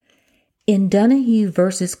In Donahue v.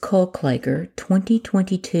 Kulklager,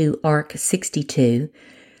 2022 Arc 62,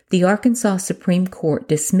 the Arkansas Supreme Court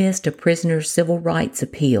dismissed a prisoner's civil rights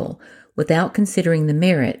appeal without considering the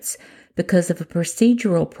merits because of a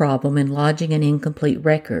procedural problem in lodging an incomplete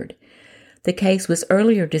record. The case was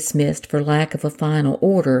earlier dismissed for lack of a final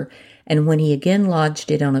order, and when he again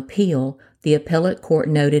lodged it on appeal, the appellate court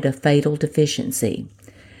noted a fatal deficiency.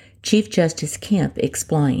 Chief Justice Kemp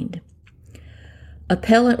explained.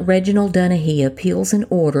 Appellant Reginald Donahue appeals an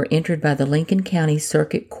order entered by the Lincoln County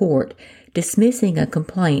Circuit Court dismissing a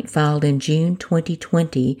complaint filed in June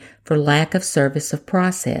 2020 for lack of service of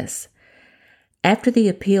process. After the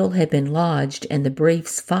appeal had been lodged and the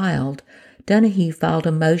briefs filed, Donahue filed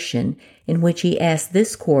a motion in which he asked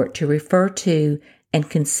this court to refer to and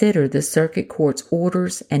consider the Circuit Court's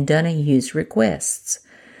orders and Donahue's requests.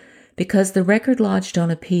 Because the record lodged on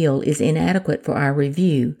appeal is inadequate for our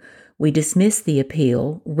review, we dismiss the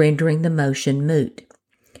appeal, rendering the motion moot.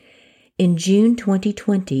 In June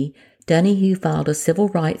 2020, Donahue filed a civil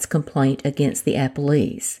rights complaint against the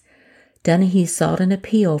appellees. Donahue sought an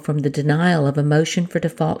appeal from the denial of a motion for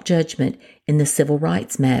default judgment in the civil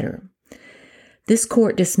rights matter. This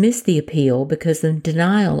court dismissed the appeal because the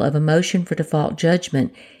denial of a motion for default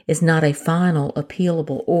judgment is not a final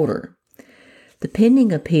appealable order. The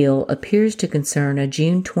pending appeal appears to concern a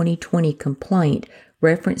June 2020 complaint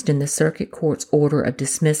referenced in the Circuit Court's order of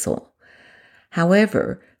dismissal.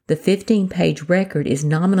 However, the 15-page record is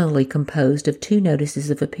nominally composed of two notices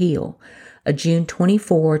of appeal, a June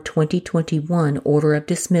 24, 2021 order of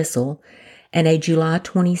dismissal and a July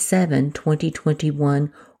 27,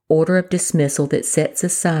 2021 order of dismissal that sets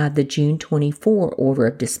aside the June 24 order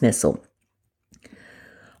of dismissal.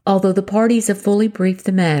 Although the parties have fully briefed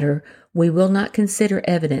the matter, we will not consider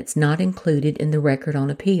evidence not included in the record on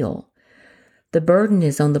appeal. The burden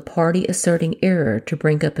is on the party asserting error to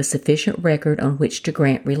bring up a sufficient record on which to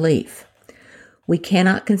grant relief. We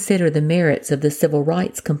cannot consider the merits of the civil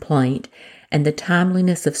rights complaint and the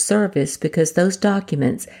timeliness of service because those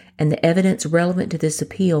documents and the evidence relevant to this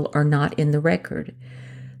appeal are not in the record.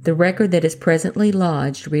 The record that is presently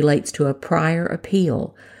lodged relates to a prior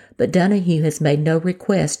appeal, but Donahue has made no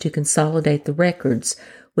request to consolidate the records,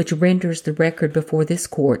 which renders the record before this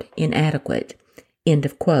court inadequate. End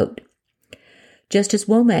of quote. Justice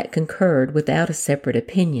Womack concurred without a separate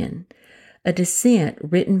opinion. A dissent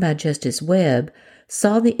written by Justice Webb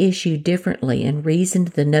saw the issue differently and reasoned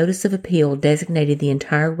the notice of appeal designated the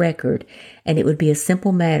entire record, and it would be a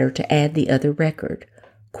simple matter to add the other record.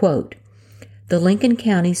 Quote, the Lincoln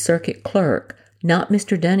County Circuit Clerk, not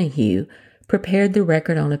Mr. Donahue, prepared the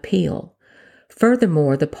record on appeal.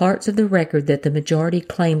 Furthermore, the parts of the record that the majority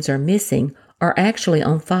claims are missing are actually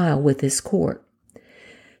on file with this court.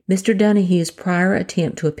 Mr. Donahue's prior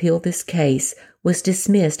attempt to appeal this case was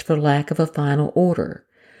dismissed for lack of a final order.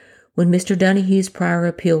 When Mr. Donahue's prior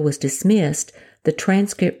appeal was dismissed, the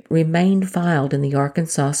transcript remained filed in the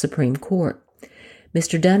Arkansas Supreme Court.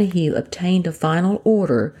 Mr. Donahue obtained a final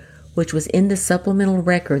order, which was in the supplemental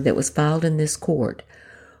record that was filed in this court.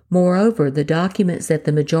 Moreover, the documents that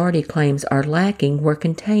the majority claims are lacking were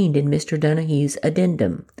contained in Mr. Donahue's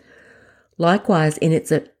addendum. Likewise, in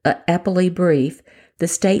its appellee brief, the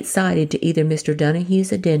state cited to either Mr.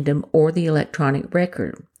 Donahue's addendum or the electronic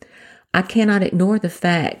record. I cannot ignore the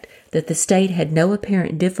fact that the state had no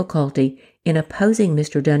apparent difficulty in opposing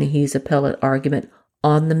Mr. Donahue's appellate argument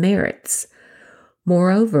on the merits.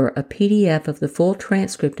 Moreover, a PDF of the full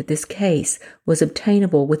transcript of this case was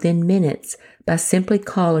obtainable within minutes by simply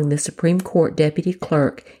calling the Supreme Court Deputy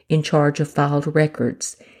Clerk in charge of filed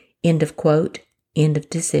records. End of quote. End of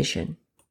decision.